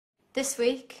This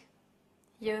week,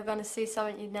 you're going to see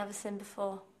something you've never seen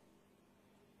before.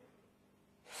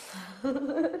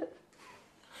 Hello,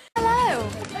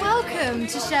 welcome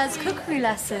to Cher's cookery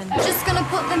lesson. Just going to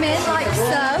put them in like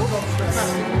so.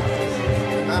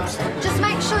 Just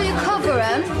make sure you cover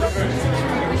them.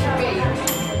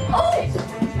 Oh!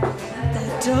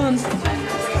 They're done.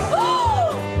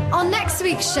 On next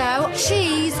week's show,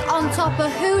 cheese on top of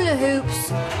hula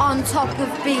hoops on top of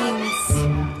beans.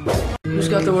 Who's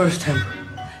got the worst temper?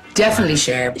 Definitely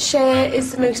Cher. Cher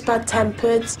is the most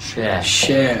bad-tempered. Cher.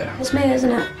 It's me,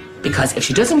 isn't it? Because if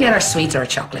she doesn't get her sweets or her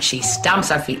chocolate, she stamps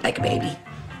her feet like a baby.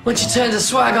 When she turns her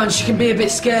swag on, she can be a bit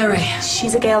scary.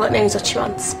 She's a girl that knows what she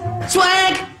wants.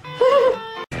 Swag!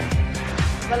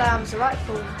 Well, I'm a right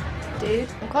fool, dude.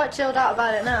 I'm quite chilled out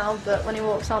about it now, but when he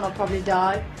walks on, I'll probably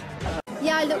die.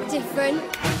 Yeah, I look different.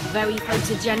 Very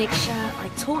photogenic, Cher. I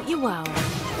taught you well.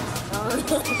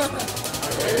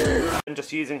 And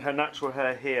just using her natural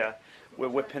hair here, we're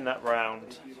whipping that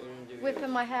round. Whipping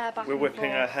my hair back We're and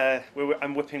whipping her forth. hair.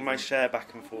 I'm whipping my Cher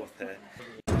back and forth here.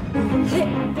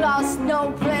 Lip gloss,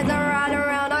 no plans, I ride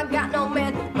around, I got no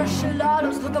man. Martial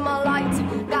arts, look at my lights.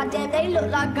 Goddamn, they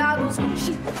look like goggles.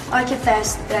 I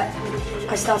confess that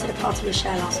I started a party with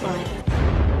Cher last night.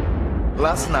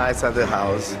 Last night at the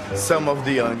house, some of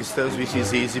the youngsters, which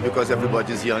is easy because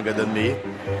everybody's younger than me,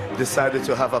 decided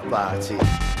to have a party.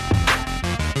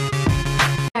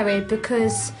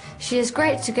 Because she is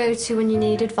great to go to when you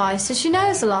need advice, and she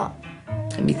knows a lot.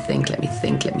 Let me think.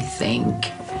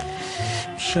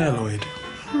 Cher Lloyd.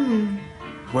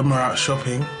 When we're out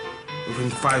shopping, within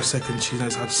 5 seconds she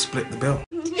knows how to split the bill.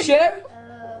 Cher?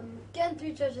 Getting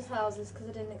through judges' houses because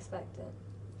I didn't expect it.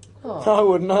 Oh. I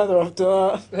wouldn't either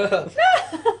after that.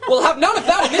 We'll have none of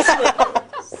that in this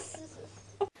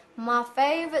room. My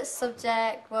favourite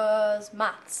subject was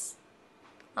maths.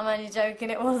 I'm only joking,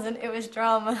 it wasn't, it was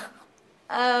drama.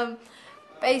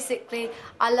 Basically,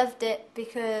 I loved it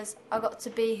because I got to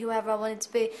be whoever I wanted to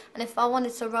be, and if I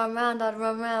wanted to run round, I'd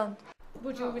run round.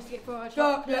 Would you risk it for a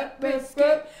chocolate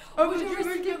biscuit? Or would you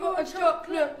risk it for a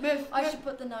chocolate biscuit? I should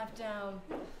put the knife down.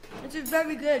 This is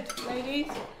very good,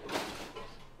 ladies.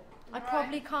 I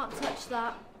probably can't touch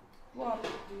that. What?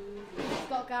 It's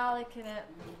got garlic in it.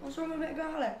 What's wrong with a bit of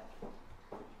garlic?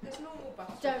 It's normal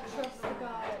butter. Don't trust the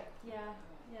garlic. Yeah.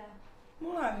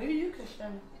 Why? Who are you,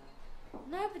 Christian?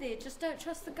 Nobody, just don't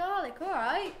trust the garlic,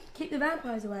 alright? Keep the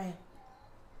vampires away.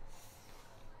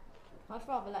 I'd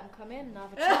rather let them come in and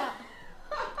have a chat.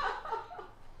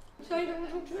 So you don't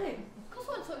want to talk to me? Of course I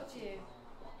want to talk to you.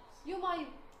 You're my...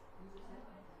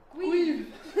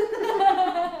 Grieve.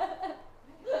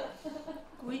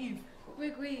 Grieve.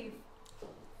 We're Grieve.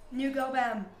 New girl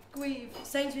band. Grieve.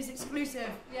 Sainsbury's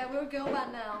exclusive. Yeah, we're a girl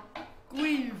band now.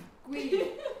 Grieve.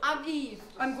 Grieve. I'm Eve.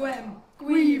 I'm Graham.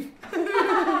 Grieve.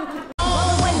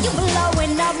 When you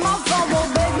blowing up my phone, oh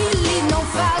baby, leave no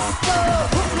faster.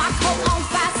 Put my coat on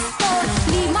faster.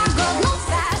 Leave my girl no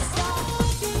faster.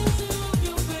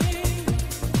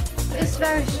 It's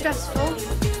very stressful.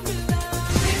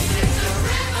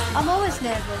 I'm always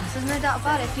nervous, there's no doubt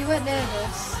about it. If you weren't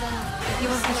nervous, then you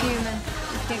weren't human.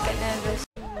 You can't get nervous.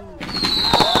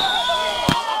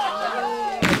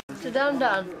 It's the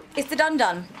done. It's the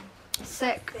done.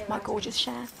 Sick. My gorgeous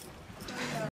Cher.